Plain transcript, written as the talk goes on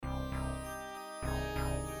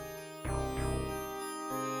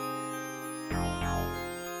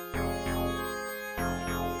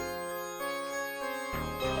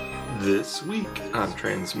This week on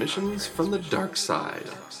Transmissions from the Dark Side,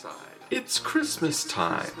 it's Christmas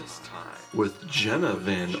time with Jenna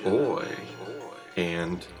Van Oy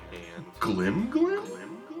and Glim Glim?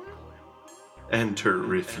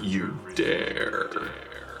 Enter if you dare.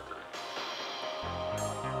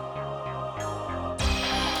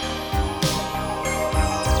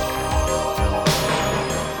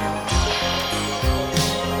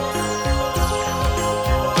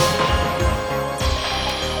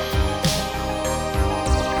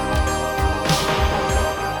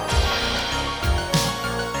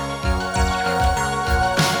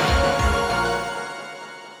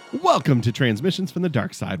 Welcome to Transmissions from the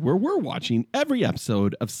Dark Side, where we're watching every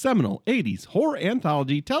episode of seminal 80s horror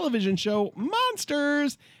anthology television show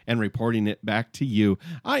Monsters and reporting it back to you.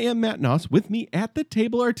 I am Matt Noss. With me at the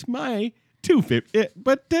table are to my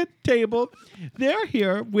but the table. They're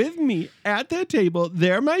here with me at the table.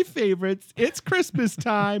 They're my favorites. It's Christmas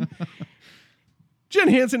time. Jen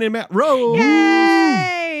Hansen and Matt Rose.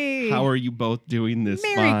 Yay! How are you both doing this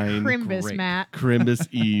Merry fine? Crimbus, Great. Matt. Crimbus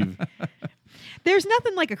Eve. There's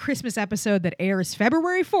nothing like a Christmas episode that airs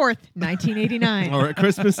February 4th, 1989. Or a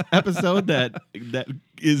Christmas episode that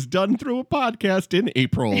is done through a podcast in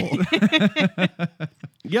April.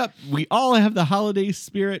 Yep, we all have the holiday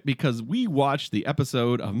spirit because we watched the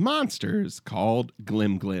episode of Monsters called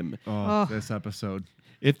Glim Glim. Oh, this episode.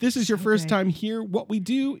 If this is your So first good. time here, what we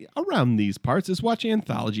do around these parts is watch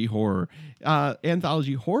anthology horror.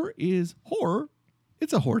 Anthology horror is horror.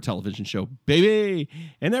 It's a horror television show, baby.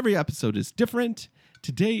 And every episode is different.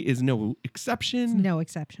 Today is no exception. No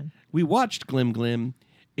exception. We watched Glim Glim.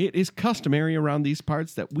 It is customary around these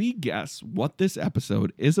parts that we guess what this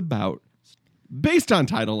episode is about based on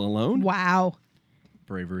title alone, Wow.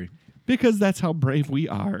 Bravery. because that's how brave we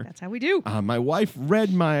are. That's how we do. My wife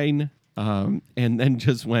read mine and then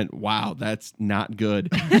just went, wow, that's not good.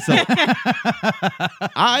 So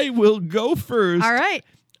I will go first. All right.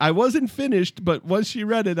 I wasn't finished, but once she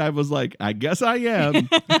read it, I was like, I guess I am.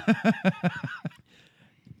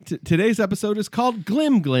 Today's episode is called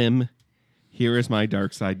Glim Glim. Here is my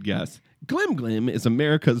dark side guess. Glim Glim is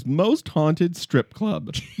America's most haunted strip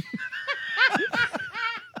club.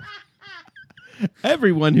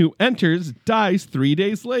 Everyone who enters dies 3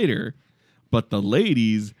 days later, but the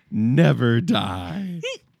ladies never die.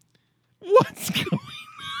 What's going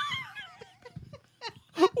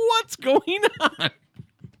on? What's going on?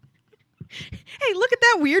 Hey, look at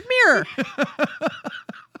that weird mirror.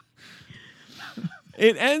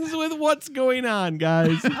 It ends with what's going on,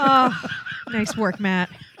 guys. Oh, nice work, Matt.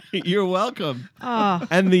 You're welcome. Oh,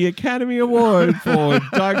 And the Academy Award for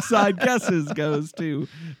Dark Side Guesses goes to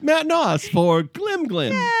Matt Noss for Glim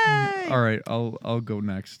Glim. yay. All right, I'll go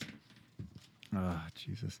next. Ah,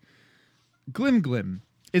 Jesus. Glim Glim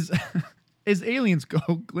is as aliens go,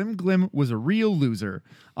 Glim Glim was a real loser.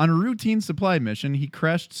 On a routine supply mission, he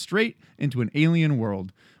crashed straight into an alien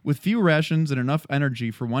world. With few rations and enough energy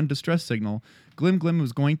for one distress signal, Glim Glim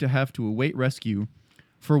was going to have to await rescue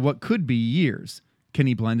for what could be years. Can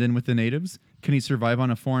he blend in with the natives? Can he survive on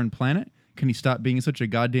a foreign planet? Can he stop being such a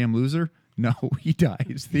goddamn loser? No, he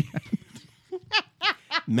dies. The end.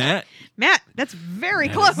 Matt, Matt, that's very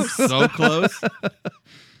that close. is so close.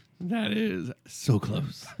 That is so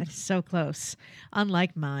close. That is so close.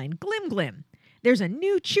 Unlike mine. Glim Glim. There's a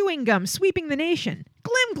new chewing gum sweeping the nation.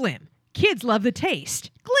 Glim Glim. Kids love the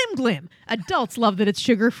taste. Glim Glim. Adults love that it's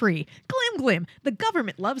sugar-free. Glim Glim. The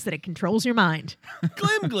government loves that it controls your mind.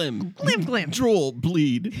 Glim Glim. Glim Glim. Drool,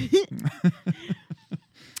 bleed.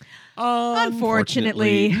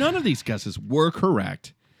 Unfortunately. none of these guesses were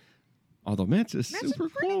correct. Although Matt's is That's super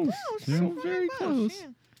pretty close. close. So very close.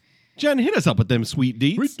 Jen, hit us up with them sweet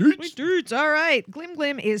deets. Sweet dudes. All right. Glim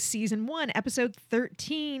Glim is season 1, episode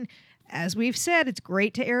 13. As we've said, it's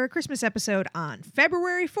great to air a Christmas episode on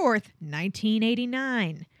February 4th,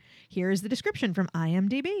 1989. Here's the description from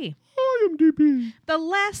IMDb. IMDb. The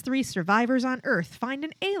last 3 survivors on Earth find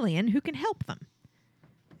an alien who can help them.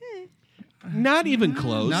 Not even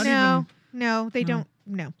close. No, they don't.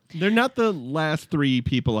 No. They're not the last 3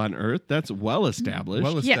 people on Earth. That's well established.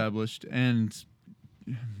 Well established, and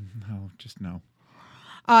no, just no.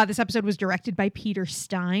 This episode was directed by Peter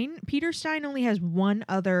Stein. Peter Stein only has one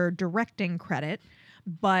other directing credit,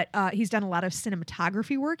 but he's done a lot of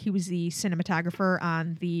cinematography work. He was the cinematographer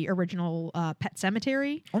on the original Pet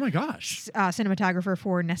Sematary, Oh my gosh. cinematographer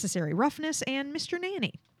for Necessary Roughness, and Mr.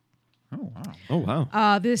 Nanny. Oh wow. Oh,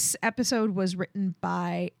 wow. This episode was written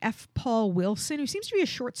by F. Paul Wilson, who seems to be a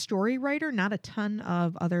short story writer, not a ton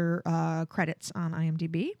of other credits on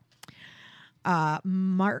IMDb.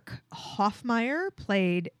 Mark Hoffmeyer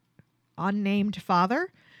played unnamed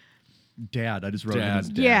father. Dad. I just wrote him Dad. as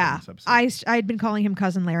Dad. Yeah, in this episode. I'd been calling him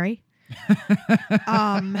Cousin Larry.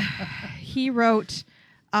 He wrote,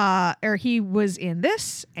 or he was in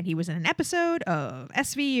this, and he was in an episode of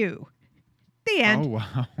SVU. The end. Oh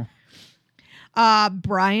wow.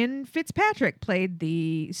 Brian Fitzpatrick played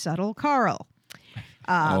the subtle Carl.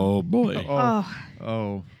 Oh boy.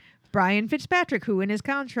 Oh. Brian Fitzpatrick, who in his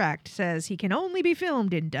contract says he can only be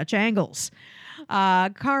filmed in Dutch angles.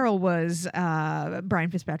 Carl was, Brian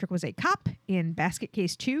Fitzpatrick was a cop in Basket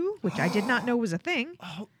Case 2, which I did not know was a thing.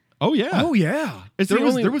 Oh yeah. Oh yeah. It's there the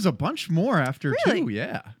was only- there was a bunch more after Really? too.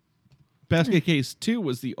 Yeah. Basket Case 2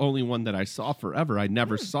 was the only one that I saw forever. I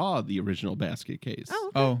never saw the original Basket Case.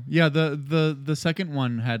 Oh, okay. Oh yeah. The second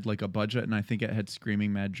one had like a budget, and I think it had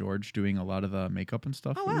Screaming Mad George doing a lot of the makeup and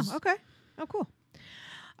stuff. Oh, It wow. was- Okay. Oh, cool.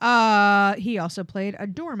 He also played a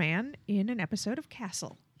doorman in an episode of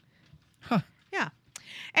Castle. Huh. Yeah.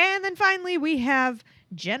 And then finally, we have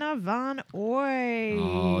Jenna Von Oy.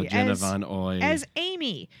 Oh, Jenna Von Oy. As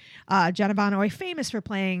Amy. Jenna Von Oy, famous for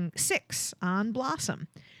playing Six on Blossom.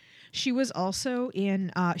 She was also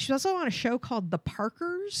on a show called The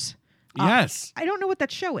Parkers. Yes. I don't know what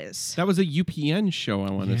that show is. That was a UPN show,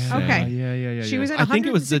 I want to Yeah, say. Okay. Yeah. She was in I think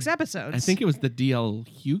it was 106 the- episodes. I think it was the DL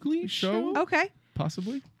Hughley show. Okay.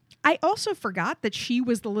 Possibly. I also forgot that she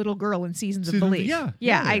was the little girl in Seasons of Season- Belief.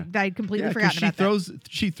 yeah. I completely Yeah, forgot about that.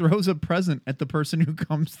 she throws a present at the person who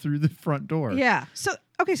comes through the front door. Yeah. So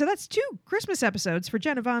that's 2 Christmas episodes for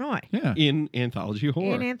Jenna Von Oy Yeah. In Anthology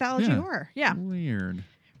Horror. in Anthology Yeah. Horror. Yeah. Weird.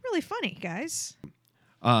 Really funny, guys.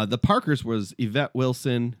 The Parkers was Yvette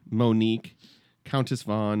Wilson, Monique, Countess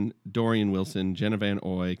Vaughn, Dorian Wilson, Jenna Van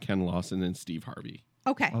Oy, Ken Lawson, and Steve Harvey.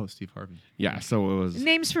 Okay. Oh, Steve Harvey. Yeah, so it was.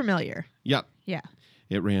 Name's familiar. Yep, Yeah.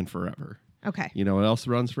 it ran forever. Okay. You know what else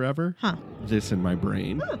runs forever? Huh. This in my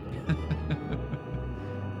brain.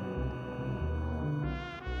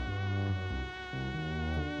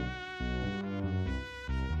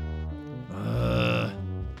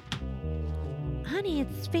 Honey,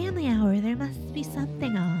 it's family hour. There must be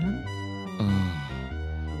something on.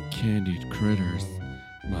 Oh, candied critters,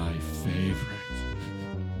 my favorite.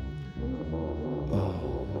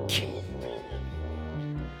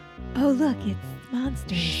 Oh, look, it's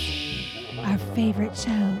Monsters. Our favorite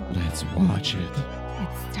show. Let's watch it.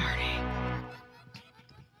 It's starting.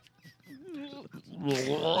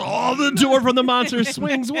 Oh, the door from the monster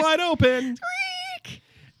swings wide open.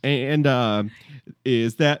 And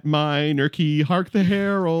is that minor key Hark the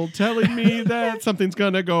Herald telling me that something's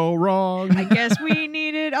gonna go wrong? I guess we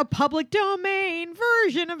needed a public domain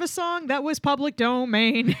version of a song that was public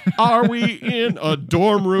domain. Are we in a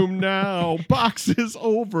dorm room now? Boxes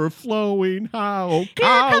overflowing. How?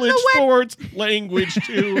 come College the wet- sports language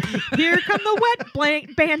too. Here come the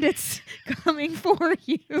wet bandits coming for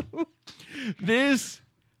you. This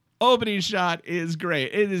opening shot is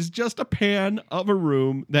great. It is just a pan of a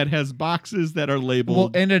room that has boxes that are Well,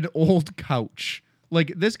 labeled. and an old couch.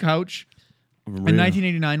 Like this couch in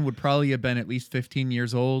 1989 would probably have been at least 15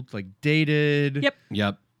 years old, like dated. Yep.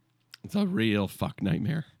 Yep. It's a real fuck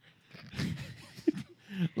nightmare.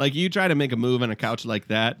 Like you try to make a move on a couch like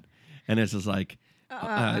that, and it's just like,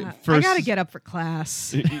 I first, gotta get up for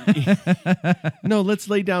class. no, let's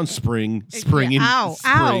lay down spring Ow,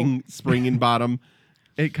 in bottom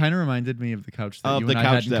It kind of reminded me of the couch that of you the and I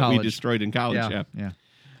couch had in that college. we destroyed in college. Yeah.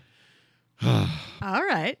 All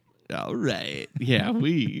right. All right. Yeah,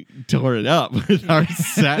 we tore it up with our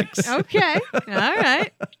sex. Okay. All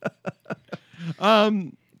right.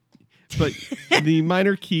 But the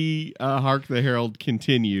minor key Hark the Herald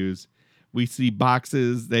continues. We see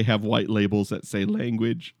boxes. They have white labels that say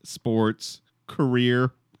language, sports,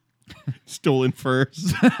 career, stolen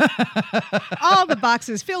furs. All the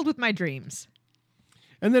boxes filled with my dreams.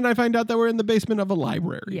 And then I find out that we're in the basement of a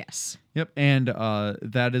library. Yes. Yep. And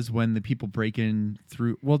that is when the people break in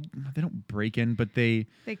through. Well, they don't break in, but they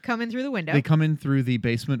They come in through the window. come in through the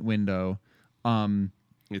basement window.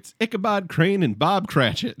 It's Ichabod Crane and Bob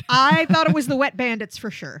Cratchit. I thought it was the wet bandits for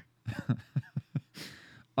sure.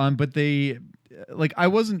 But they, like, I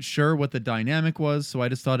wasn't sure what the dynamic was, so I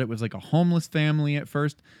just thought it was like a homeless family at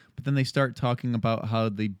first. But then they start talking about how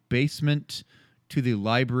the basement to the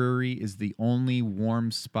library is the only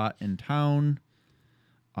warm spot in town.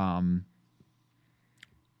 And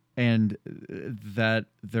that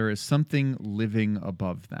there is something living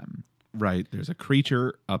above them. Right. There's a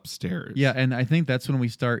creature upstairs. Yeah, and I think that's when we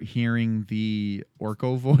start hearing the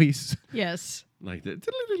Orko voice. Yes. Like the.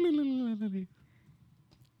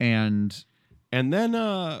 And And then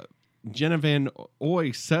Jenna Van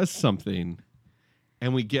Oy says something,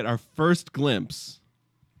 and we get our first glimpse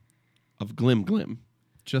of Glim Glim.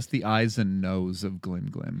 just the eyes and nose of Glim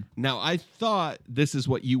Glim. Now, I thought this is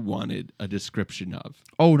what you wanted a description of.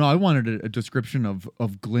 Oh no, I wanted a description of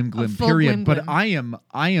Glim Glim, full period. Glim But Glim.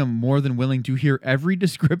 I am more than willing to hear every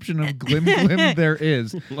description of Glim Glim there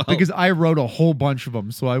is, because I wrote a whole bunch of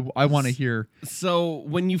them. So I want to hear. So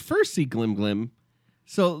when you first see Glim Glim,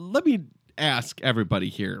 so let me ask everybody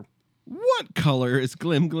here, what color is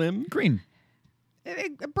Glim Glim? Green.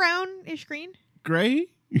 Brownish green. Gray?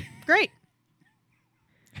 Great.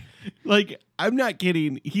 Like, I'm not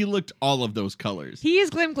kidding. He looked all of those colors. He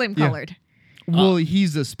is Glim Glim Yeah. colored. Well,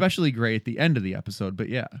 he's especially gray at the end of the episode, but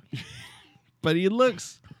yeah. But he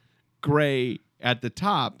looks gray at the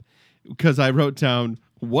top because I wrote down,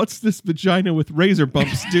 what's this vagina with razor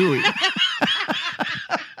bumps doing?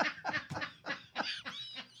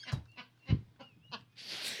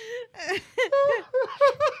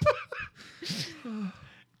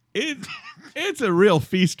 It's a real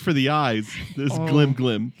feast for the eyes, this Glim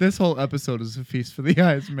Glim. This whole episode is a feast for the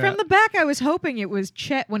eyes, Matt. From the back, I was hoping it was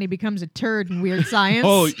Chet when he becomes a turd in Weird Science.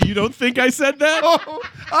 Oh, you don't think I said that?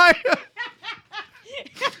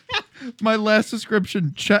 My last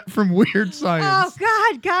description, Chet from Weird Science.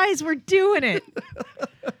 Oh, God, guys, we're doing it.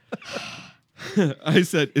 I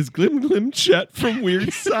said, is Glim Glim Chet from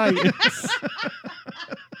Weird Science?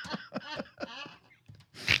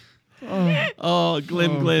 Oh,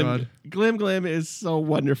 Glim Oh, Glim. God. Glim Glim is so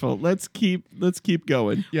wonderful. Let's keep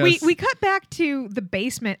going. Yes. We cut back to the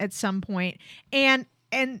basement at some point, and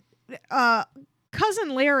cousin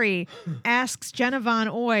Larry asks Jenna Von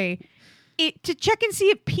Oy to check and see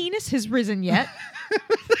if penis has risen yet.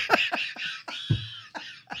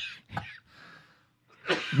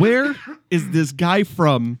 Where is this guy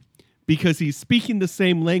from? Because he's speaking the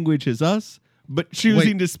same language as us, but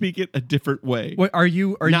choosing to speak it a different way. What are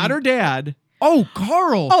you? Not her dad. Oh,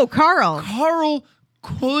 Carl. Oh, Carl. Carl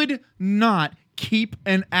could not keep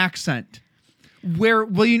an accent. Where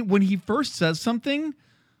when he first says something,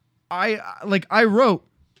 I wrote,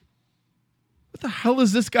 what the hell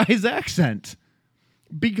is this guy's accent?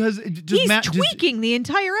 Because He's tweaking the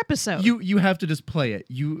entire episode. You have to just play it.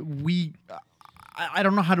 I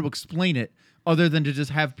don't know how to explain it other than to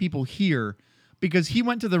just have people hear, because he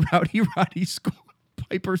went to the Rowdy Roddy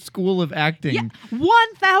Piper School of Acting. Yeah,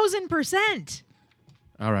 1,000%.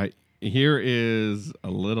 All right. Here is a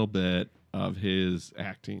little bit of his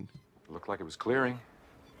acting. Looked like it was clearing.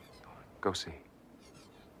 Go see.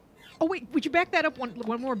 Oh, wait, would you back that up one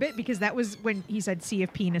more bit? Because that was when he said, see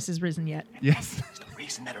if penis has risen yet. Yes. It's the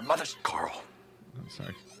reason that her mother's Carl. I'm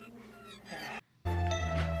sorry.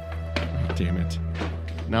 Damn it.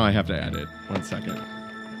 Now I have to add it. 1 second.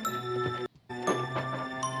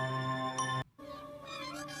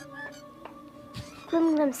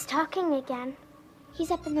 Glim Glim's talking again. He's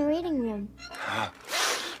up in the reading room.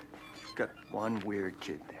 Got one weird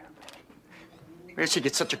kid there. Where'd she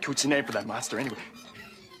get such a cutesy name for that monster anyway?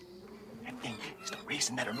 That thing is the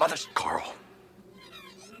reason that her mother's Carl.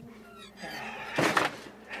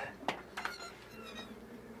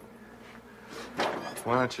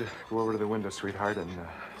 Why don't you go over to the window, sweetheart, and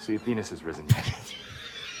see if Venus has risen yet?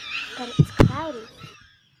 But it's cloudy.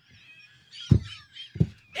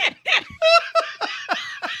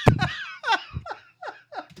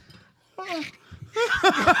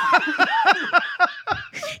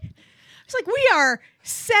 It's like we are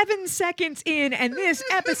 7 seconds in, and this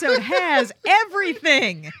episode has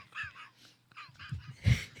everything.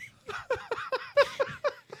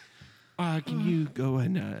 Can you go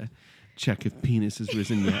and check if penis has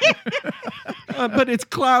risen yet? But it's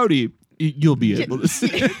cloudy. You'll be able to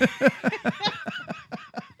see.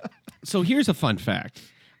 So here's a fun fact.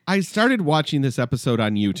 I started watching this episode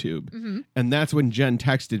on YouTube, and that's when Jen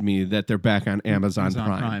texted me that they're back on Amazon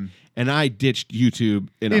Prime. And I ditched YouTube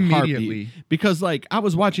in a Immediately. heartbeat because, like, I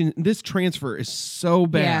was watching this transfer is so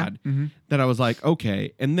bad that I was like,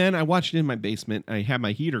 okay. And then I watched it in my basement. I had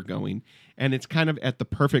my heater going, and it's kind of at the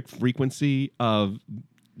perfect frequency of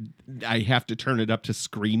I have to turn it up to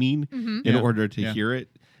screaming in order to hear it.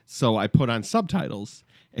 So I put on subtitles.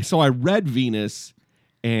 And so I read Venus,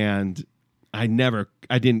 and I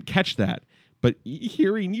didn't catch that. But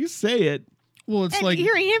hearing you say it, Well, it's And like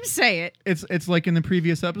hearing him say it. it's like in the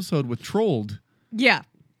previous episode with Trolled. Yeah.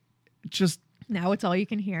 Just Now it's all you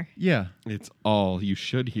can hear. yeah. it's all you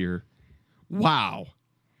should hear. Wow.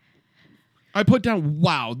 I put down,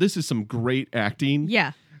 wow, this is some great acting.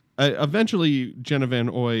 Yeah. Eventually, Jenna Van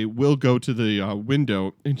Oy will go to the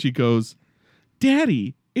window, and she goes,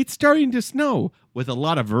 Daddy, it's starting to snow, with a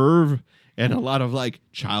lot of verve and a lot of, like,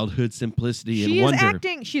 childhood simplicity She and is wonder.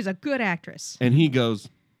 acting. She's a good actress. And he goes,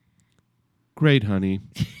 great, honey.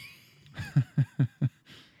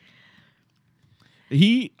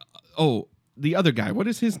 The other guy. What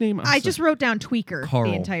is his name? I just wrote down Tweaker Carl.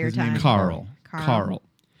 the entire His name time. is Carl.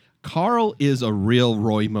 Carl is a real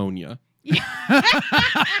Roy Monia.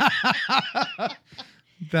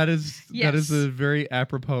 That is Yes. a very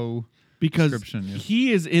apropos Because description. Yes.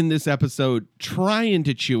 he is in this episode trying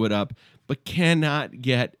to chew it up, but cannot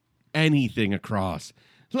get anything across.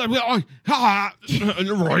 Roy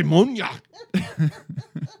Monia.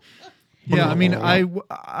 Yeah, I mean,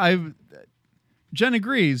 Jen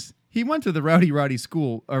agrees. He went to the Rowdy Roddy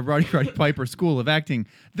Piper School of Acting.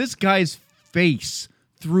 This guy's face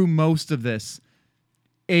through most of this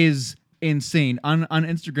is insane. On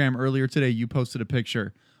Instagram earlier today, you posted a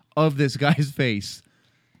picture of this guy's face.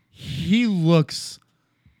 He looks,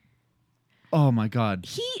 oh my God.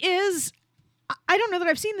 He is. I don't know that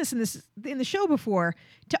I've seen this in the show before.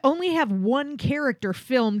 To only have one character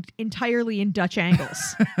filmed entirely in Dutch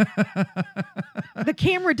angles. The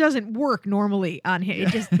camera doesn't work normally on him.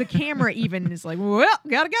 It just the camera even is like, well,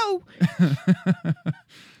 gotta go.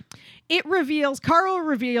 Carl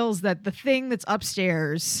reveals that the thing that's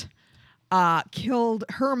upstairs killed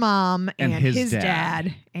her mom and his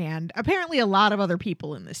dad, and apparently a lot of other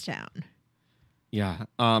people in this town. Yeah.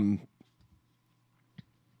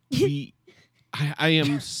 I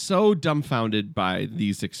am so dumbfounded by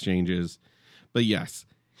these exchanges, but yes,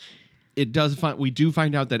 we do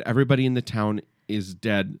find out that everybody in the town is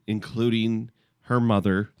dead, including her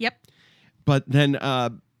mother. Yep. But then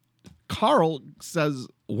Carl says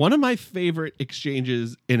one of my favorite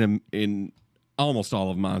exchanges in almost all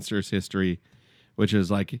of Monsters history, which is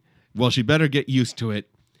like, well, she better get used to it.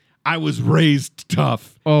 I was raised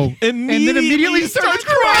tough. Oh, and then immediately starts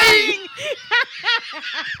crying.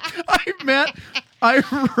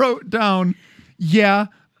 I wrote down, yeah,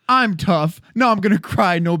 I'm tough. No, I'm going to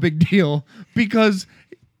cry. No big deal. Because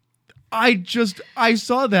I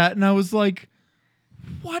saw that and I was like,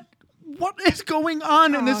 what is going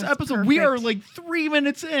on in this episode? Perfect. We are like 3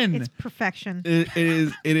 minutes in. It's perfection. It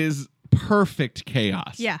is perfect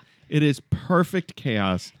chaos. Yeah. It is perfect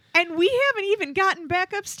chaos. And we haven't even gotten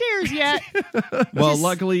back upstairs yet. Well,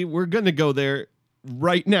 luckily, we're going to go there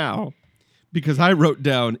right now because I wrote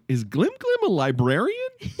down, is Glim Glim a librarian?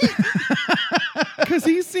 Because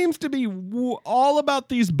he seems to be all about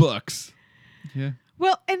these books. Yeah.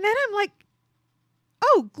 Well, and then I'm like,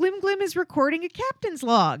 oh, Glim Glim is recording a captain's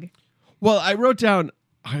log. Well, I wrote down,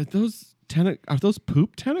 are those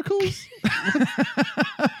poop tentacles?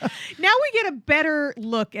 Now we get a better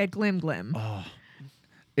look at Glim Glim. Oh.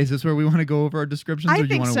 Is this where we want to go over our descriptions? I or do you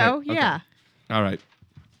think want so. Wait? Okay. Yeah. All right.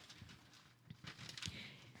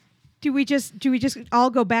 Do we just all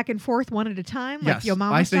go back and forth one at a time, like Yes, Yo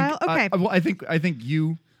Mama I think, style? Okay. I think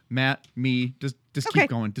you, Matt, me, just Okay. keep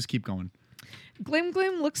going. Just keep going. Glim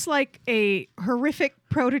Glim looks like a horrific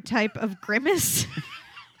prototype of Grimace.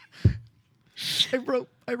 I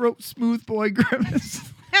wrote Smooth Boy Grimace.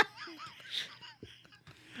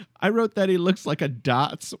 I wrote that he looks like a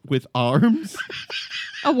Dots with arms.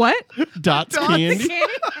 A what? Dots candy.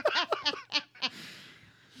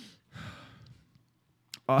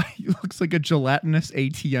 He looks like a gelatinous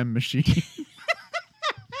ATM machine.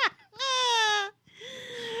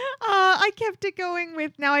 I kept it going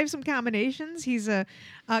with, now I have some combinations. He's a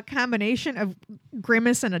combination of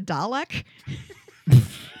Grimace and a Dalek.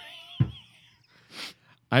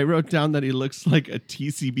 I wrote down that he looks like a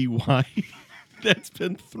TCBY that's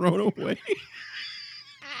been thrown away.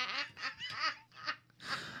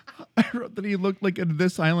 I wrote that he looked like a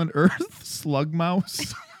This Island Earth slug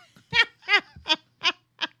mouse.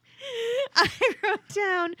 I wrote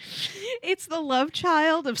down, it's the love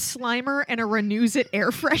child of Slimer and a Renews-It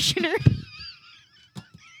air freshener.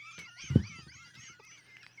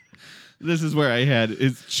 This is where I had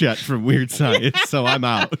is Chet from Weird Science, so I'm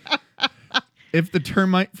out. If the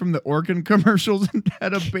termite from the Orkin commercials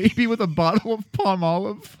had a baby with a bottle of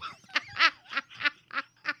Palmolive.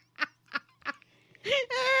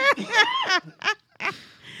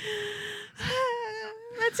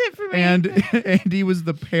 That's it for me. And he was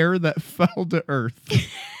the pear that fell to earth.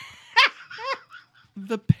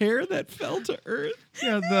 The pear that fell to earth.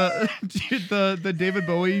 Yeah, the David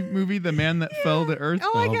Bowie movie, The Man That Fell to Earth.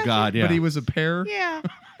 Oh, I got you. God, yeah. But he was a pear. Yeah.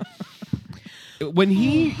 When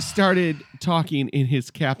he started talking in his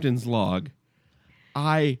captain's log,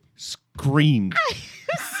 I screamed. I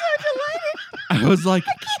was so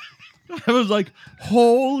delighted. I was like,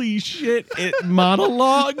 holy shit, it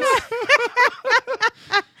monologues.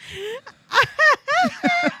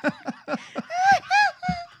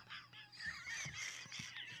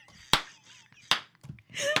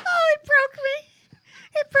 Oh, it broke me.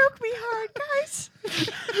 It broke me hard, guys.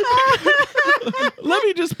 Let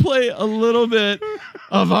me just play a little bit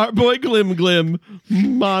of our boy Glim Glim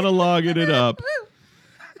monologuing it up.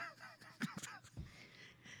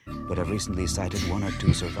 But I've recently sighted 1 or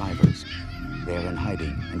 2 survivors. They are in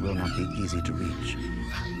hiding and will not be easy to reach.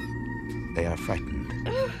 They are frightened.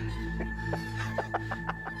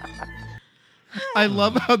 I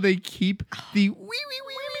love how they keep the wee wee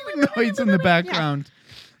wee wee noise in the background,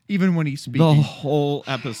 even when he's The speaking. whole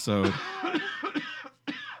episode.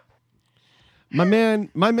 My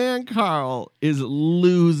man Carl is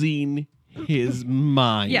losing his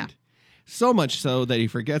mind. Yeah. So much so that he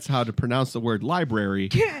forgets how to pronounce the word library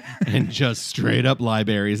and just straight up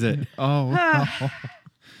libraries it. Oh,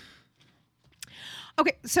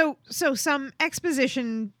 Okay, so some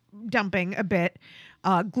exposition dumping a bit.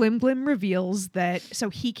 Glim Glim reveals that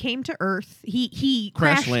he came to Earth. He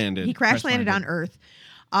Crash landed. He crash landed on Crash-landed.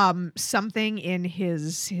 Earth. Something in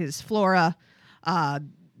his flora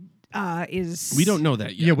is We don't know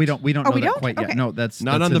that yet. yeah. We don't Oh, know we that don't? quite Okay. yet. No, that's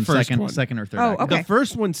Not that's on the in first second, one. second or third. Oh, act. okay. The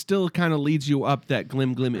first one still kind of leads you up that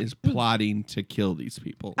Glim Glim is plotting to kill these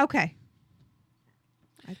people. Okay.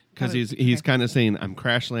 Because he's kind of saying, I'm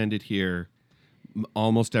crash landed here.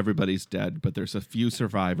 Almost everybody's dead, but there's a few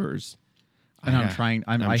survivors. And I'm trying.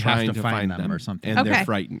 I have trying to find them or something. And Okay. they're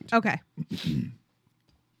frightened. Okay.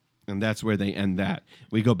 And that's where they end that.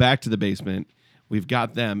 We go back to the basement. We've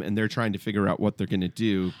got them, and they're trying to figure out what they're going to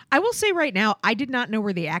do. I will say right now, I did not know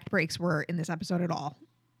where the act breaks were in this episode at all.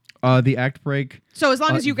 The act break. So as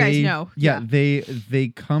long as you guys they- know, Yeah,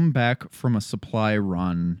 they come back from a supply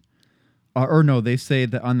run. Or no, they say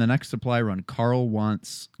that on the next supply run, Carl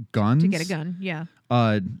wants guns to get a gun, yeah.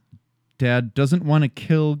 Dad doesn't want to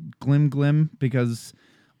kill Glim Glim because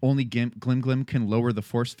only Glim Glim can lower the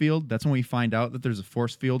force field. That's when we find out that there's a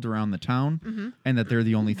force field around the town and that they're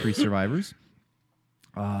the only 3 survivors.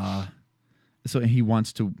 So he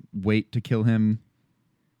wants to wait to kill him.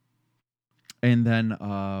 And then,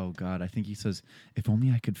 oh God, I think he says, if only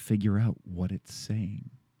I could figure out what it's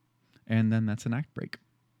saying. And then that's an act break.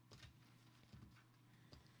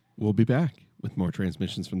 We'll be back with more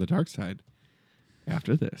transmissions from the dark side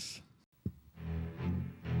after this.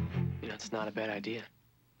 You know, it's not a bad idea.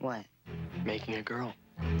 What? Making a girl.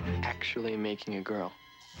 Actually making a girl.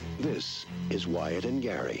 This is Wyatt and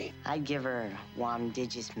Gary. I'd give her warm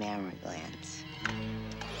digits mammary glands.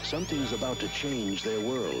 Something's about to change their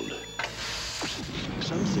world.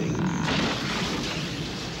 Something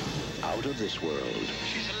out of this world.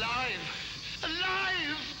 She's alive!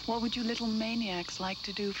 Alive! What would you little maniacs like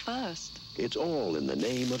to do first? It's all in the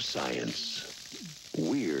name of science.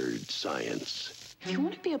 Weird science. If you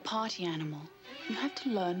want to be a party animal, you have to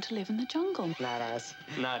learn to live in the jungle. Not us.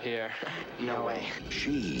 Not here. No way.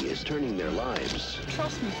 She is turning their lives,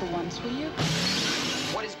 Trust me for once, will you?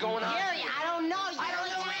 What is going on? Gary, I don't know. I don't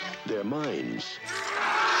know. their minds,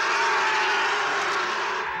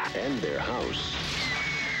 and their house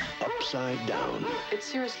upside down. It's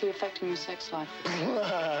seriously affecting your sex life.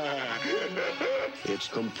 It's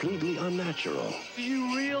completely unnatural, Do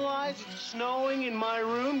you realize it's snowing in my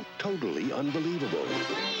room? totally unbelievable,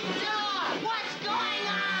 What's going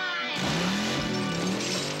on?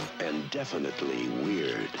 and definitely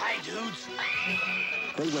weird. Hi, dudes.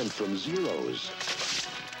 They went from zeros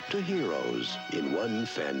to heroes in one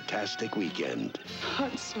fantastic weekend. Oh,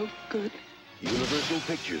 it's so good. Universal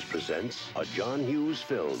Pictures presents a John Hughes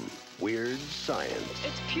film, Weird Science.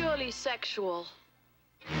 It's purely sexual.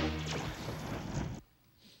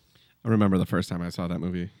 I remember the first time I saw that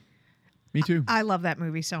movie Me too. I love that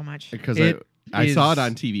movie so much. because It I saw it is-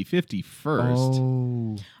 on TV 50 first,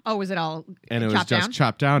 Oh, Oh, was it all and it was chopped just down?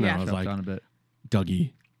 chopped down. Yeah. And I was dropped like, down a bit.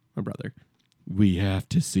 Dougie, my brother, we have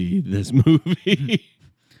to see this movie.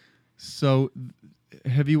 So,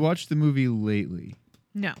 have you watched the movie lately?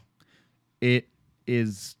 No. It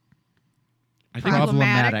is I think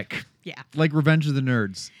problematic. Yeah. Like Revenge of the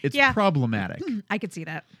Nerds. It's Yeah. problematic. I could see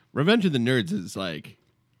that. Revenge of the Nerds is like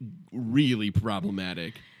really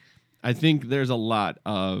problematic. I think there's a lot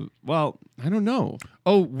of, well, I don't know.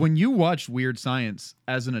 Oh, when you watch Weird Science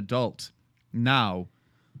as an adult, now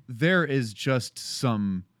there is just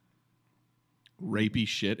some, Rapey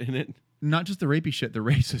shit in it. not just the rapey shit, the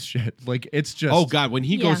racist shit. Like it's just Oh God, when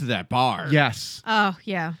he Yeah. goes to that bar, yes, Oh,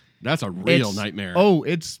 yeah. that's a real It's- nightmare. Oh,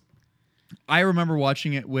 I remember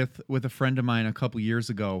watching it with a friend of mine a couple years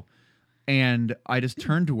ago, and I just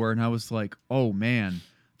turned to her and I was like, "Oh man,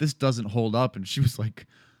 this doesn't hold up." And she was like,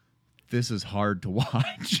 "This is hard to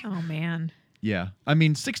watch." Oh, man. Yeah, I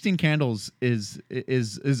mean, 16 Candles is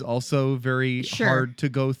also very Sure. hard to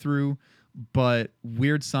go through, but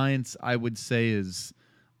Weird Science, I would say, is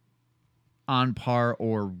on par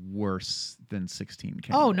or worse than 16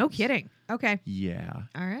 Candles. Oh, no kidding. Okay. Yeah.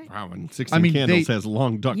 All right. Wow, and 16 Candles has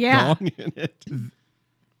Long Duck Yeah. Dong in it.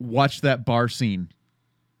 Watch that bar scene.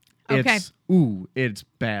 Okay. It's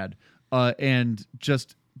bad. And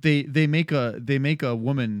just they make a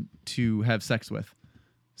woman to have sex with.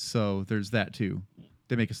 So there's that too.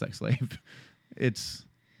 They make a sex slave. It's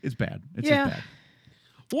bad. It's Yeah. just bad.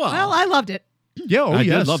 Well, I loved it. Yeah, I did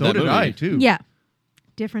yes, love so that did movie. I too. Yeah.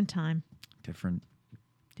 Different time. Different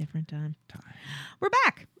time. We're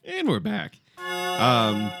back. And we're back.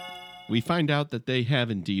 We find out that they have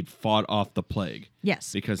indeed fought off the plague.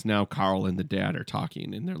 Yes. Because now Carl and the dad are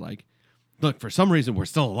talking, and they're like, look, for some reason, we're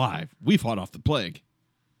still alive. We fought off the plague.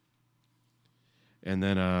 And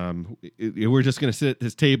then we're just going to sit at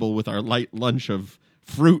this table with our light lunch of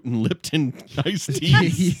fruit and Lipton iced tea.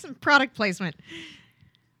 Yes. Product placement.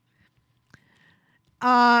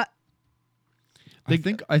 I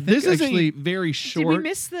think this is actually very short. Did we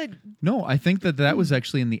miss the... No, I think that was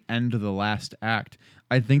actually in the end of the last act.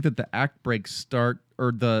 I think that the act breaks start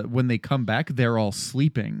when they come back, they're all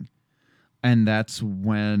sleeping. And that's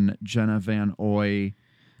when Jenna Van Oy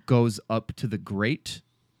goes up to the grate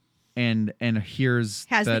and hears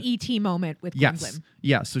Has that, the E.T. moment with Glim yes. Glim.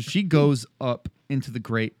 Yeah, so she goes up into the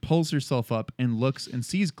grate, pulls herself up and looks and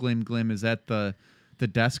sees Glim Glim is at the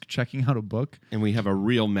desk checking out a book. And we have a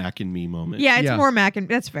real Mac and Me moment. Yeah, it's more Mac, and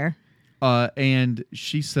that's fair. And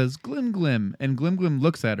she says, Glim Glim. And Glim Glim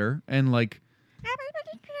looks at her and like,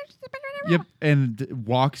 yep, and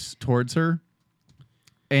walks towards her.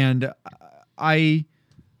 And I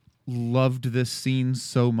loved this scene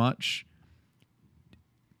so much.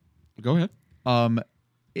 Go ahead.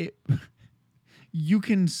 You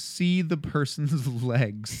can see the person's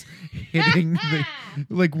legs hitting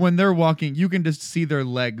like when they're walking, you can just see their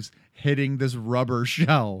legs hitting this rubber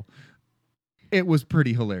shell. It was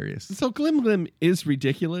pretty hilarious. So Glim Glim is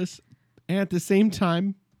ridiculous. And at the same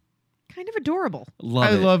time, Kind of adorable.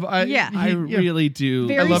 I really do.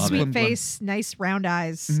 Very love sweet it. face, nice round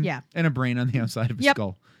eyes. Mhm. Yeah. And a brain on the outside of his Yep.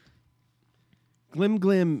 skull. Glim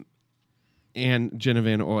Glim and Jenna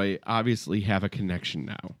Van Oy obviously have a connection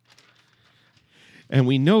now. And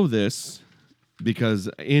we know this because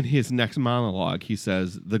in his next monologue, he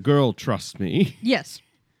says, the girl trusts me. Yes.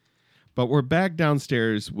 But we're back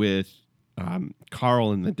downstairs with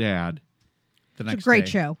Carl and the dad. It's a great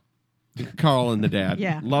show. Carl and the dad.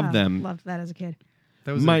 Yeah. Love them. Loved that as a kid.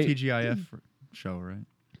 That was My- a TGIF show, right?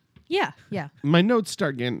 Yeah. Yeah. My notes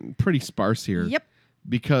start getting pretty sparse here. Yep.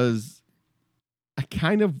 Because I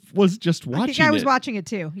kind of was just watching I think I was it. watching it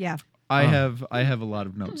too. Yeah. I have a lot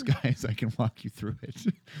of notes, guys. I can walk you through it.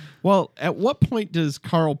 Well, at what point does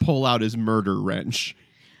Carl pull out his murder wrench?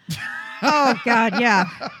 Oh God. Yeah.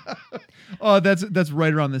 Oh, that's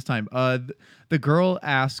right around this time. The girl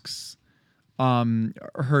asks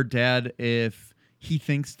her dad if he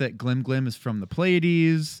thinks that Glim Glim is from the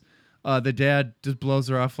Pleiades. The dad just blows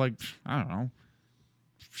her off like, I don't know.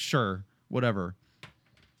 Sure, whatever.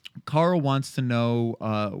 Carl wants to know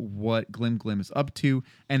what Glim Glim is up to,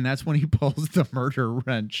 and that's when he pulls the murder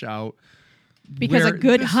wrench out. Because a where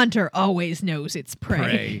good this- hunter always knows its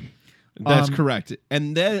prey. That's correct.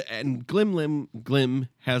 And Glim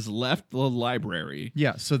has left the library.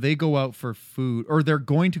 Yeah, so they go out for food, or they're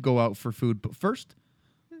going to go out for food, but first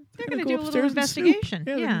They're gonna going to go do a little upstairs and snoop. investigation.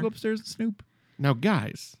 Yeah, they're gonna go upstairs and snoop. Now,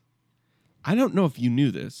 guys, I don't know if you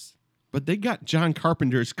knew this, but they got John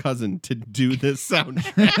Carpenter's cousin to do this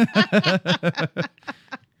soundtrack.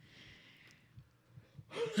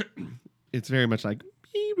 It's very much like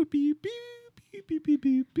beep, beep, beep, beep, beep, beep,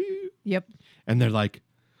 beep, beep. Yep. And they're like,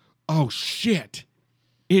 oh shit,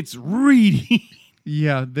 it's reading.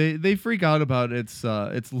 Yeah, they freak out about its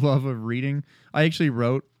love of reading. I actually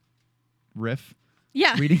wrote riff.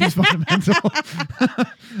 Yeah. Reading is fundamental.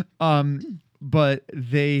 But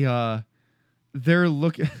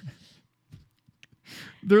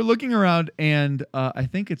they're looking around, and I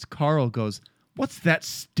think it's Carl goes, "What's that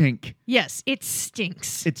stink?" Yes, it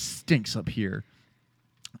stinks. It stinks up here.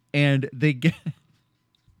 And they get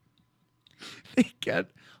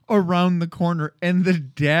around the corner, and the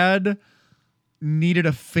dad needed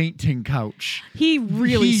a fainting couch. He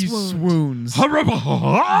really he swooned. swoons.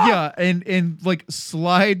 Yeah, and like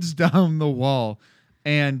slides down the wall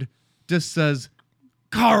and just says,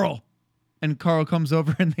 "Carl." And Carl comes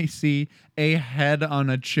over and they see a head on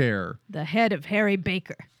a chair. The head of Harry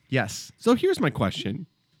Baker. Yes. So here's my question.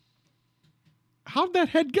 How'd that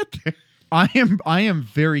head get there? I am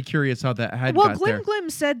very curious how that head Well, got Glim there. Glim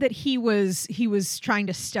said that he was trying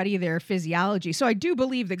to study their physiology. So I do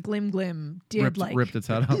believe that Glim Glim did Ripped its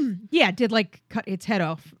head off. yeah, did like cut its head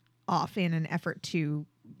off in an effort to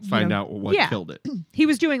find out what killed it. He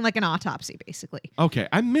was doing like an autopsy, basically. Okay,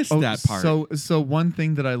 I missed that part. So one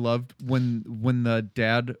thing that I loved when the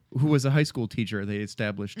dad, who was a high school teacher, they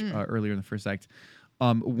established earlier in the first act,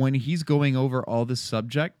 when he's going over all the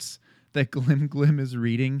subjects that Glim Glim is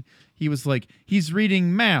reading, he was like, he's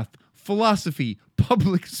reading math, philosophy,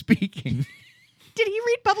 public speaking. Did he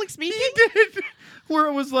read public speaking? He did. Where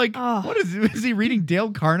it was like, what is he reading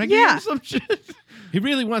Dale Carnegie or some shit? He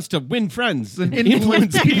really wants to win friends and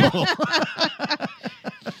influence people.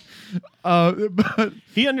 But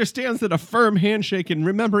he understands that a firm handshake and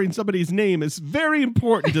remembering somebody's name is very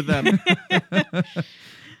important to them.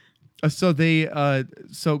 So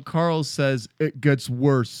Carl says it gets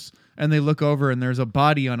worse, and they look over and there's a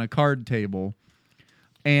body on a card table,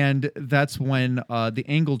 and that's when the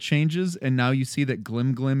angle changes, and now you see that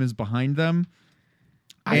Glim Glim is behind them.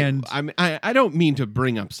 And I don't mean to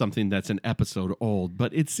bring up something that's an episode old,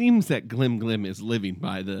 but it seems that Glim Glim is living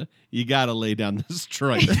by the you gotta lay down the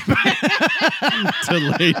stripe to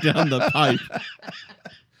lay down the pipe.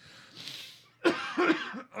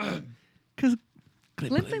 Because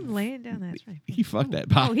Glim Glim laying down that stripe. He fucked that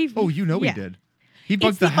pipe. He did. He It's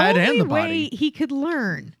fucked the head and the only way body. he could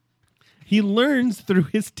learn. He learns through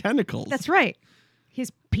his tentacles. That's right. His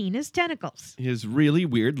penis tentacles. His really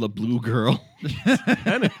weird LeBlue girl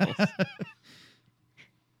tentacles.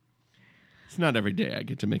 It's not every day I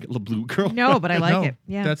get to make it LeBlue girl. No, but I like it.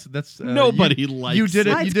 Yeah. That's Nobody likes you did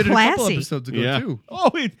it. Well, You it's did it a couple classy. episodes ago Yeah. too.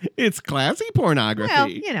 Oh, it's classy pornography. Well,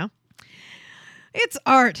 you know. It's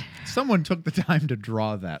art. Someone took the time to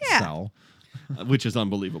draw that cell. Which is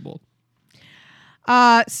unbelievable.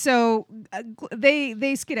 So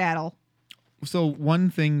they skedaddle. So one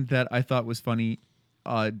thing that I thought was funny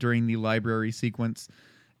during the library sequence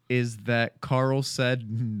is that Carl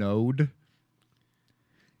said "node."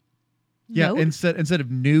 Yeah, Node? instead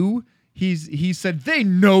of "knew," he said they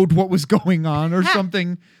knowed what was going on or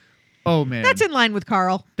something. Oh man, That's in line with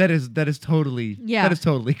Carl. that is totally that is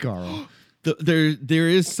totally Carl. There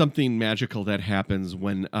is something magical that happens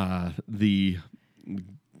when the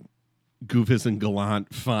Goofus and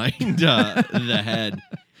Gallant find the head.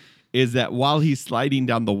 Is that while he's sliding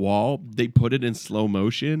down the wall, they put it in slow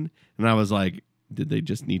motion, and I was like, did they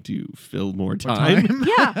just need to fill more time?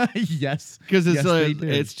 Yeah. Yes, Because Yes, they did.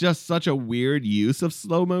 it's just such a weird use of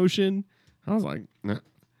slow motion. I was like, nah.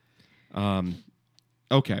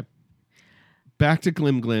 Okay. Back to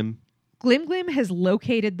Glim Glim. Glim Glim has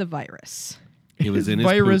located the virus. It was in his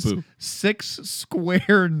virus poo-poo.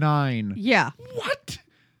 6*9. Yeah. What?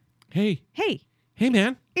 Hey, Hey,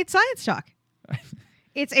 man. it's science talk.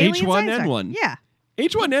 It's alien science talk. H1N1. Yeah.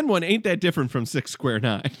 H1N1 ain't that different from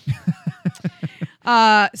 6*9.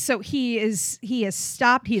 So he has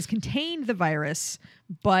stopped. He has contained the virus,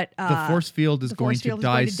 but The force field is the going force to field is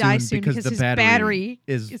die going to die soon because the his battery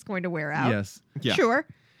is is going to wear out. Yes. Yeah. Sure.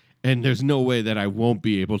 And there's no way that I won't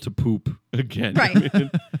be able to poop again. Right.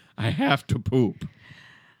 I have to poop.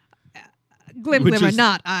 Glim Which Glim or is-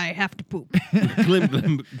 not, I have to poop.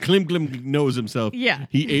 Glim Glim knows himself. Yeah.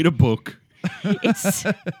 He ate a book. It's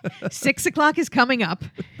 6 o'clock is coming up.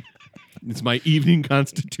 It's my evening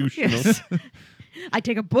constitutional. Yes. I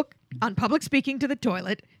take a book on public speaking to the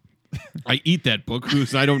toilet. I eat that book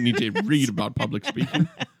because I don't need to read about public speaking.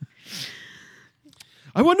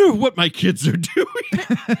 I wonder what my kids are doing.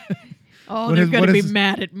 Oh, What they're is- going what to be is-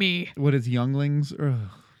 mad at me. What his younglings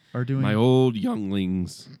are doing. My old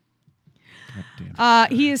younglings. God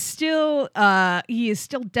damn. He is still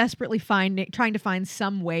desperately trying to find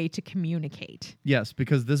some way to communicate. Yes,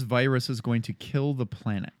 because this virus is going to kill the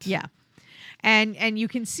planet. Yeah. And you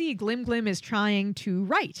can see Glim Glim is trying to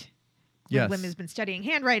write. Glim Yes. Glim has been studying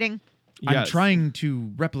handwriting. I'm Yes. trying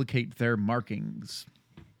to replicate their markings.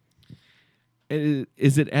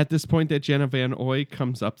 Is it at this point that Jenna Van Oy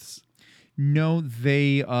comes up? No,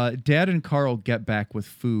 they Dad and Carl get back with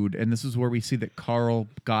food, and this is where we see that Carl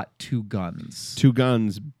got 2 guns. 2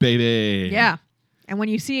 guns, baby. Yeah. And when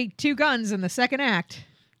you see 2 guns in the second act,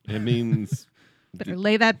 It means better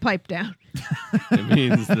lay that pipe down.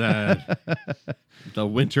 that the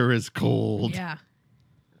winter is cold. Yeah.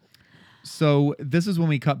 So this is when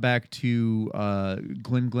we cut back to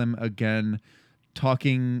Glim Glim again,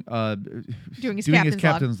 talking, Doing his doing his captain's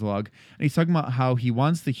captain's log, and he's talking about how he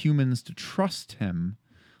wants the humans to trust him,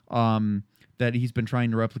 that he's been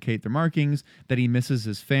trying to replicate their markings, that he misses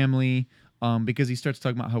his family, because he starts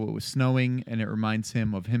talking about how it was snowing, and it reminds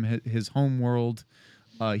him of his home world.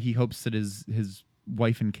 He hopes that his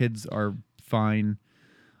wife and kids are fine.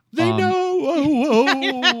 They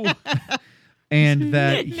know. And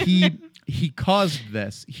that he caused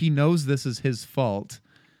this. He knows this is his fault,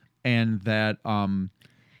 and that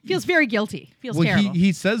Feels very guilty. Feels well, terrible.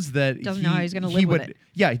 he says that Doesn't know how he's going to live with it.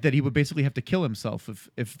 Yeah, that he would basically have to kill himself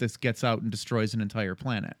if this gets out and destroys an entire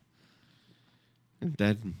planet.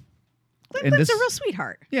 That Glim's a real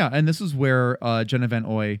sweetheart. Yeah, and this is where Jenna Van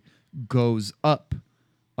Oy goes up.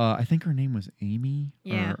 I think her name was Amy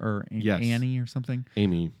Yeah. or Yes. Annie or something.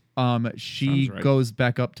 Amy. She Sounds right. goes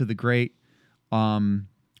back up to the grate, and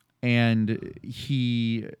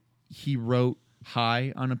he wrote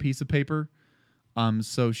 "hi" on a piece of paper.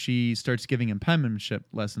 So she starts giving him penmanship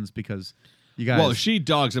lessons because you guys. Well, she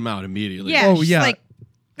dogs him out immediately. Yeah, she's yeah. like,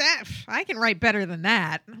 that, I can write better than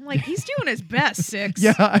that. I'm like, he's doing his best, Six.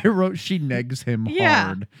 Yeah, I wrote she negs him Yeah.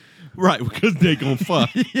 hard. Right, because they gonna fuck.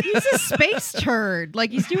 He's a space turd.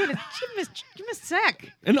 Like, he's doing it. Give him a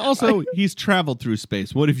sec. And also, he's traveled through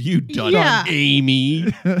space. What have you done, Yeah.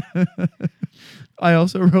 Amy? I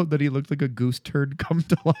also wrote that he looked like a goose turd come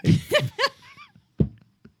to life.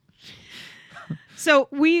 So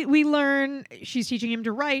we learn she's teaching him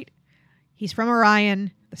to write. He's from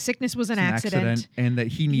Orion. The sickness was an accident. and that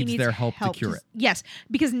he needs their help to cure it. Yes,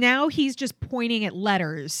 because now he's just pointing at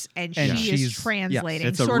letters and And she is she's- translating,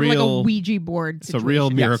 It's a sort of like a real- Ouija board It's situation. a real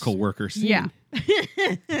miracle worker scene. Yeah.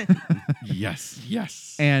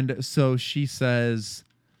 Yes. And so she says,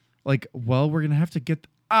 like, well, we're going to have to get...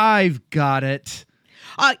 I've got it.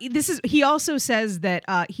 He also says that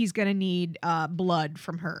he's going to need blood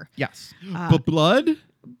from her. Yes. But blood?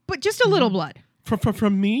 But just a little blood.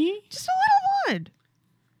 From me? Just a little blood.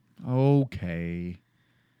 Okay.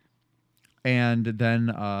 And then...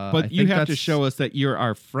 But you have to show us that you're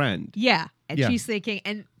our friend. Yeah. And Yeah. she's thinking,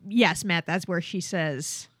 and yes, Matt, that's where she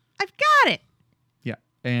says, I've got it. Yeah.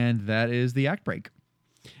 And that is the act break.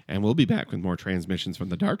 And we'll be back with more transmissions from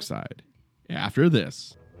the dark side after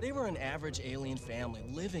this. They were an average alien family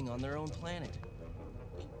living on their own planet.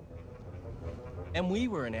 And we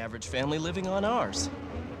were an average family living on ours.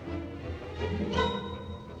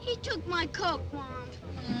 He took my Coke, Mom.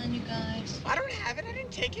 Come on, you guys. I don't have it. I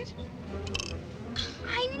didn't take it.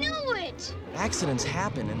 I knew it. Accidents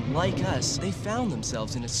happen, and like us, they found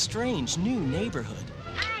themselves in a strange new neighborhood.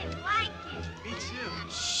 I like it. Me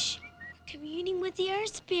too. Shh. Communing with the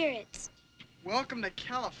earth spirits. Welcome to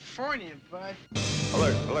California, bud.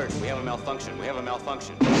 Alert, alert. We have a malfunction. We have a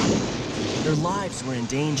malfunction. Their lives were in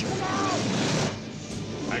danger.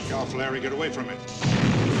 Back off, Larry. Get away from it.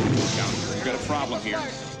 Scoundrel, you got a problem here.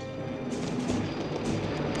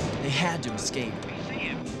 They had to escape.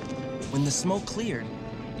 When the smoke cleared,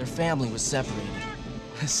 their family was separated.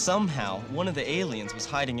 Somehow, one of the aliens was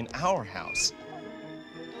hiding in our house.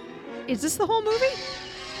 Is this the whole movie?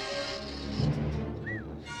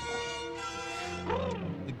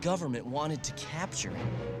 The government wanted to capture him.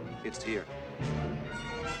 It's here.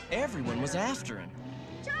 Everyone was after him.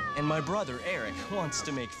 And my brother, Eric, wants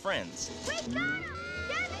to make friends.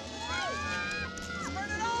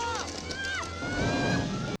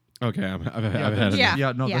 Okay, I've had it.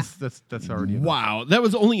 Yeah, no, that's already enough. Wow, that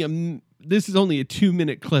was only this is only a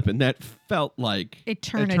 2-minute clip, and that felt like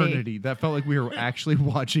eternity. That felt like we were actually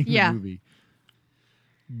watching Yeah. the movie.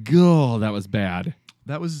 God, that was bad.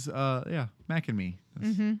 That was Mac and Me.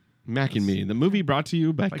 Mm-hmm. Mac and Me, the movie brought to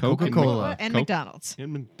you by Coke and Coca-Cola. And Coke McDonald's.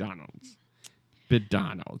 and McDonald's.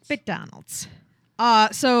 McDonald's. McDonald's.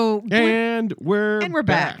 So And we're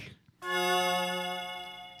back.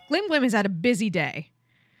 Glim Glim has had a busy day.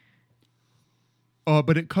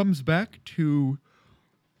 But it comes back to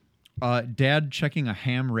Dad checking a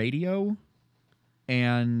ham radio,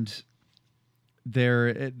 and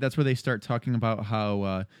that's where they start talking about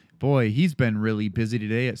how, boy, he's been really busy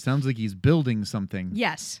today. It sounds like he's building something.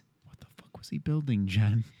 Yes. What was he building,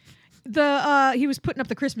 Jen? He was putting up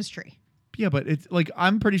the Christmas tree. Yeah, but it's like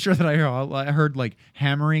I'm pretty sure that I heard like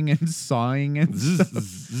hammering and sawing and stuff.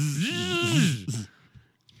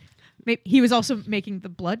 Maybe he was also making the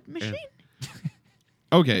blood machine.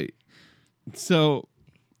 Okay, so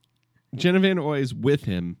Jenna Van Oy is with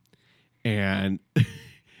him, and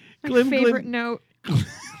My favorite note.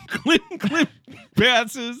 Glim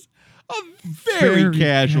passes a very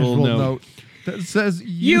casual note that says,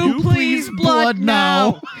 "You please blood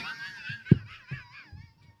now."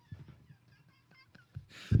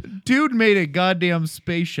 Dude made a goddamn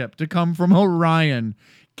spaceship to come from Orion.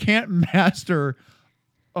 Can't master.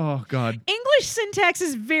 Oh, God. English syntax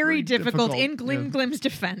is very difficult difficult, in Glim Glim's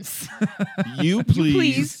defense. You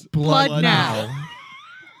please blood now.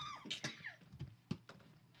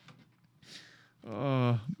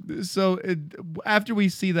 So after we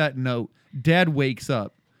see that note, Dad wakes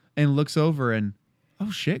up and looks over and,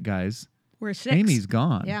 oh, shit, guys. We're 6. Amy's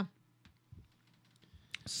gone. Yeah.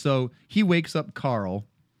 So he wakes up Carl.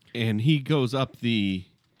 and he goes up the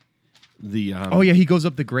the oh yeah, he goes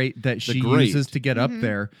up the grate that she grate. uses to get up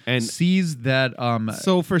there, and sees that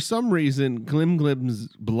so for some reason Glim Glim's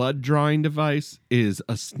blood drawing device is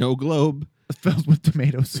a snow globe filled with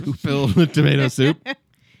tomato soup.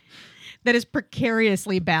 That is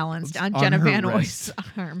precariously balanced on on Jenna her Van wrist. Oy's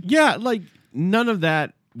arm. Yeah, like none of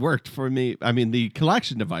that worked for me. I mean, the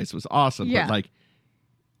collection device was awesome, Yeah. but like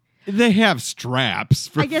they have straps.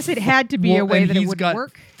 For I guess it had to be a Well, way and that it he's would got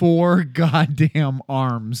work. 4 goddamn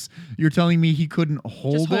arms. You're telling me he couldn't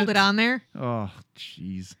hold Just hold it on there. Oh,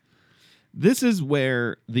 jeez. This is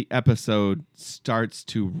where the episode starts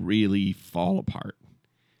to really fall apart.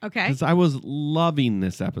 Okay. Because I was loving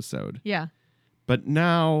this episode. Yeah. But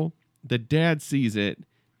now the dad sees it,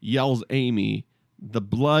 yells Amy, the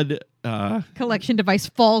blood Collection device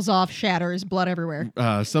falls off, shatters, blood everywhere.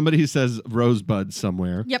 Somebody says rosebud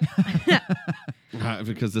somewhere. Yep.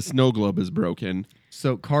 Because the snow globe is broken.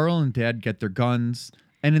 So Carl and Dad get their guns,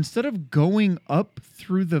 and instead of going up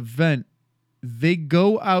through the vent, they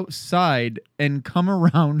go outside and come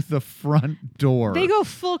around the front door. They go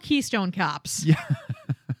full Keystone Cops. Yeah.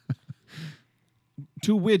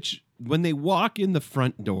 To which, when they walk in the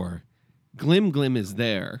front door, Glim Glim is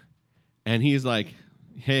there. And he's like,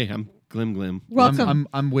 hey, I'm Glim Glim. Welcome.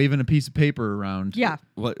 I'm waving a piece of paper around. Yeah.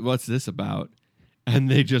 What's this about? And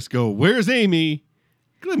they just go, where's Amy?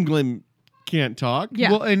 Glim Glim can't talk.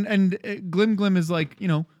 Yeah. Well, and Glim Glim is like,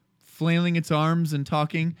 flailing its arms and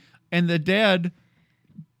talking. And the dad,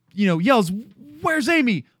 yells, where's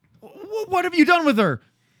Amy? What have you done with her?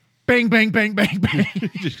 Bang, bang, bang, bang, bang.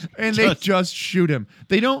 And they just shoot him.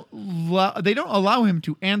 They don't allow him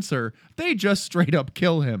to answer. They just straight up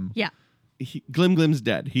kill him. Yeah. Glim Glim's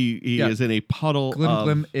dead. He Yeah. is in a puddle Glim of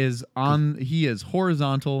Glim is he is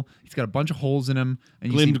horizontal. He's got a bunch of holes in him.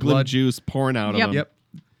 And you Glim see Glim blood. juice pouring out Yep. of him. Yep.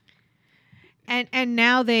 And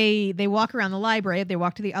now they walk around the library. They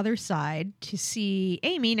walk to the other side to see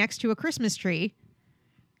Amy next to a Christmas tree.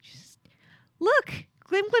 Look,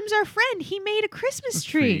 Glim Glim's our friend. He made a Christmas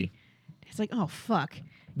tree. It's like, oh, fuck.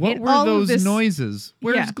 What And were all of those this- noises?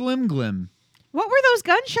 Where's Yeah. Glim Glim? What were those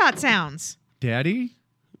gunshot sounds? Daddy?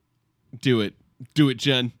 Do it. Do it,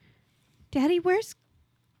 Jen. Daddy, where's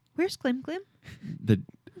Glim Glim? The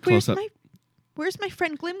close up. Where's my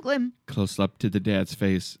friend Glim Glim? Close up to the dad's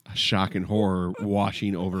face, shock and horror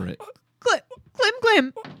washing over it. Glim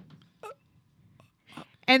Glim.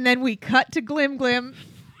 And then we cut to Glim Glim,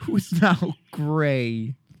 Who's now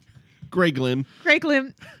gray. Gray Glim. Gray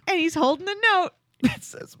Glim, and he's holding a note. It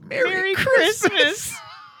says Merry Christmas.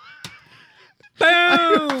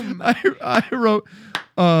 Boom! I wrote,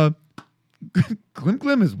 Glim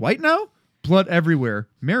Glim is white now? Blood everywhere.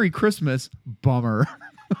 Merry Christmas. Bummer.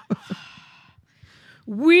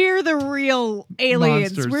 We're the real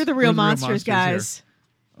aliens. Monsters. We're the real monsters, guys.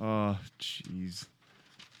 Oh, jeez.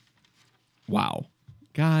 Wow.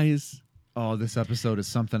 Guys. Oh, this episode is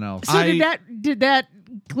something else. So did that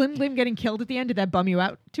Glim Glim getting killed at the end, did that bum you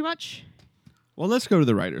out too much? Well, let's go to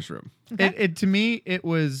the writer's room. Okay. It to me, it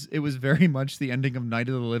was very much the ending of Night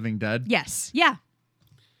of the Living Dead. Yes. Yeah.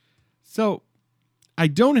 So, I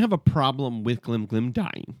don't have a problem with Glim Glim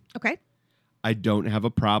dying. Okay. I don't have a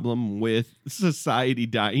problem with society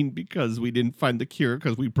dying because we didn't find the cure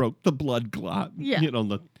because we broke the blood clot. Yeah.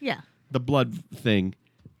 The blood thing.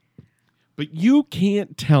 But you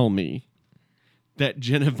can't tell me that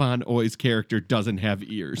Jenna Von Oy's character doesn't have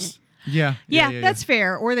ears. Yeah. Yeah, that's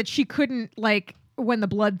fair. Or that she couldn't, like, when the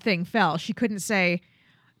blood thing fell, she couldn't say,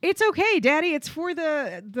 "It's okay, Daddy. It's for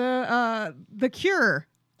the cure."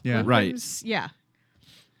 Yeah. Right. Yeah.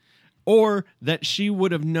 Or that she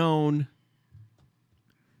would have known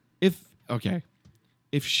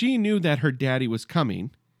if she knew that her daddy was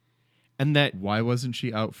coming and that why wasn't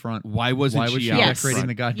she out front? Why was out she decorating front?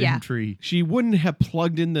 the goddamn tree? She wouldn't have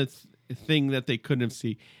plugged in the thing that they couldn't have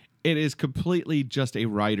seen. It is completely just a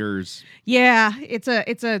writer's. Yeah, it's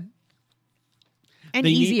an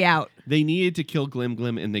easy out. They needed to kill Glim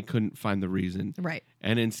Glim and they couldn't find the reason. Right.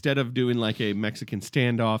 And instead of doing like a Mexican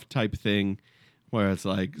standoff type thing where it's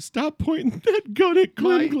like, stop pointing that gun at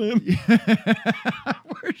Glim Glim.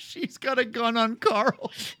 Where she's got a gun on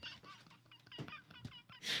Carl.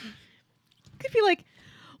 Could be like,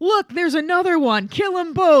 look, there's another one. Kill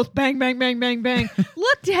them both. Bang, bang, bang, bang, bang.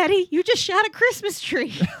 Look, Daddy, you just shot a Christmas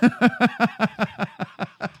tree.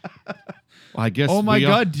 Well, I guess. Oh my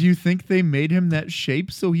God! Do you think they made him that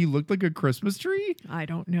shape so he looked like a Christmas tree? I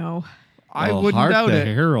don't know. I wouldn't hark doubt the it.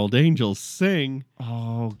 herald angels sing.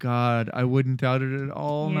 Oh God, I wouldn't doubt it at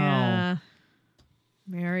all. Yeah. Now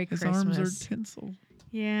Merry his Christmas. arms are tinsel.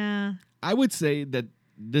 Yeah. I would say that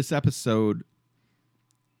this episode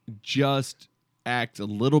just acts a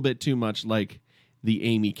little bit too much like the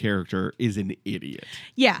Amy character is an idiot.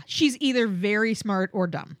 Yeah, she's either very smart or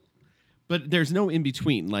dumb. But there's no in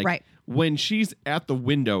between. Like Right. when she's at the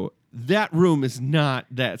window, that room is not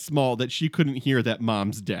that small that she couldn't hear that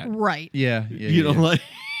mom's dead. Right. Yeah. You know, like,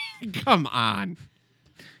 come on.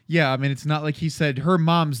 Yeah, I mean, it's not like he said her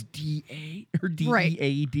mom's D.A. or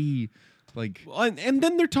D.E.A.D. Like, and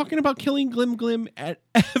then they're talking about killing Glim Glim at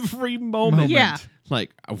every moment. Yeah.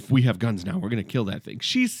 Like, if we have guns now, we're going to kill that thing.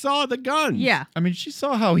 She saw the guns. Yeah. I mean, she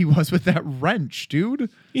saw how he was with that wrench, dude.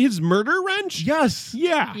 His murder wrench? Yes.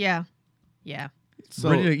 Yeah. Yeah. Yeah.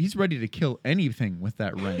 So, he's ready to kill anything with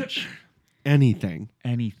that wrench. Anything.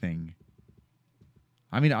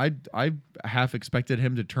 I mean, I half expected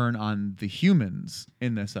him to turn on the humans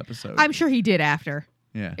in this episode. I'm sure he did after.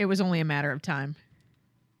 Yeah. It was only a matter of time.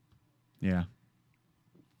 Yeah.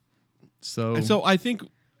 So I think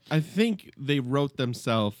they wrote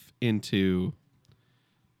themselves into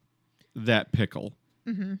that pickle.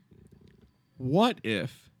 Mm-hmm. What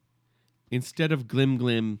if instead of Glim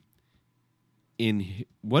Glim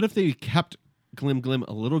what if they kept Glim Glim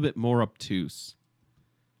a little bit more obtuse?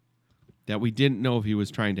 That we didn't know if he was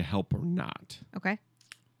trying to help or not. Okay.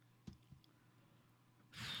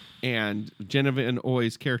 And Genevieve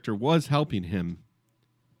Oy's character was helping him.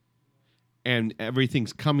 And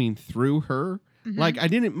everything's coming through her. Mm-hmm. Like, I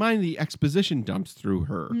didn't mind the exposition dumps through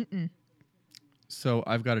her. Mm-mm. So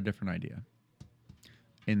I've got a different idea.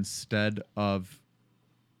 Instead of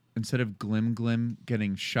Glim Glim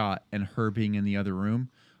getting shot and her being in the other room,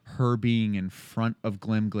 her being in front of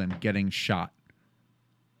Glim Glim getting shot.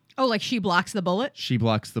 Oh, like she blocks the bullet? She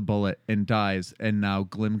blocks the bullet and dies, and now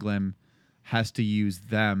Glim Glim has to use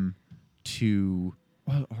them to...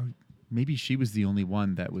 Well, or maybe she was the only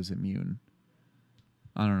one that was immune.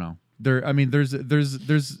 I don't know.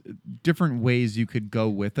 There's different ways you could go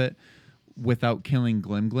with it without killing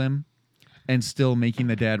Glim Glim and still making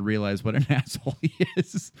the dad realize what an asshole he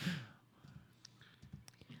is.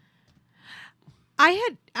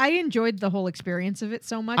 I enjoyed the whole experience of it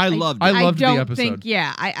so much. I loved the episode.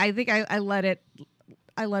 I think I let it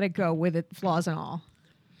go with it, flaws and all.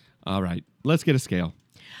 All right. Let's get a scale.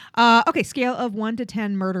 Okay, scale of 1 to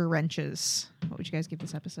 10 murder wrenches. What would you guys give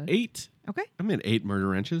this episode? 8. Okay. I'm at 8 murder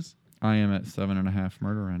wrenches. I am at 7.5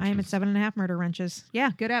 murder wrenches. I am at 7.5 murder wrenches.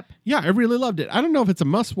 Yeah, good up. Yeah, I really loved it. I don't know if it's a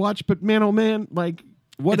must watch, but man, oh man, like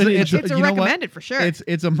It's a recommended for sure.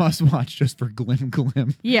 It's a must watch just for Glim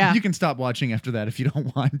Glim. Yeah. You can stop watching after that if you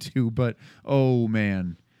don't want to, but oh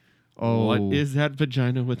man. Oh, what is that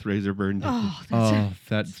vagina with razor burn? Oh,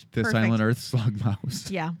 that's the perfect. Silent Earth slug mouse.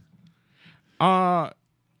 Yeah. Yeah,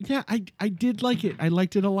 I did like it. I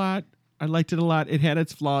liked it a lot. It had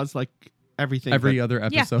its flaws like everything. Every other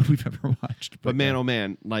episode we've ever watched. But man, oh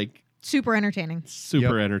man, like super entertaining.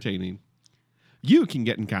 Super entertaining. You can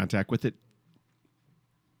get in contact with it.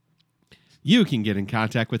 You can get in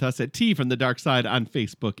contact with us at T from the Dark Side on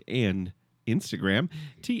Facebook and Instagram,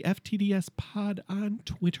 TFTDS Pod on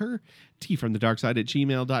Twitter,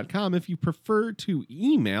 tfromthedarkside@gmail.com if you prefer to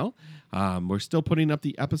email. We're still putting up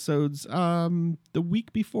the episodes the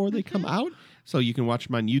week before they come out, so you can watch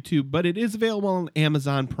them on YouTube, but it is available on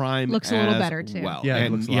Amazon Prime. Looks a little better, too. Well. Yeah, it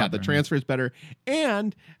and looks a lot the better. transfer is better,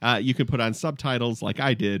 and you can put on subtitles like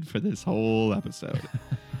I did for this whole episode.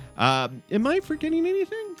 Am I forgetting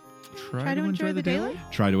anything? Try to enjoy the daylight.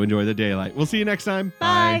 Try to enjoy the daylight. We'll see you next time.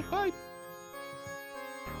 Bye. Bye.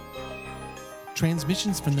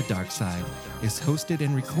 Transmissions from the Dark Side is hosted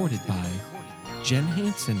and recorded by Jen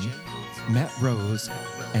Hansen, Matt Rose,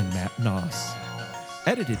 and Matt Noss.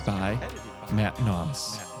 Edited by Matt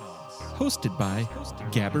Noss. Hosted by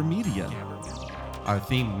Gabber Media. Our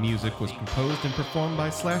theme music was composed and performed by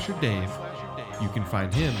Slasher Dave. You can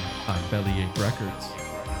find him on Bellyache Records.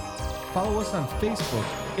 Follow us on Facebook,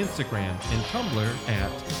 Instagram, and Tumblr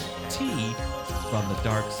at T from the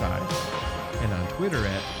Dark Side, and on Twitter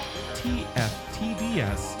at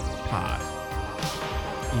TFTDS Pod.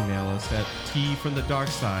 Email us at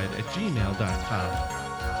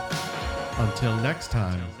tfromthedarkside@gmail.com. Until next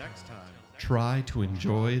time, try to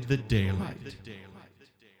enjoy the daylight.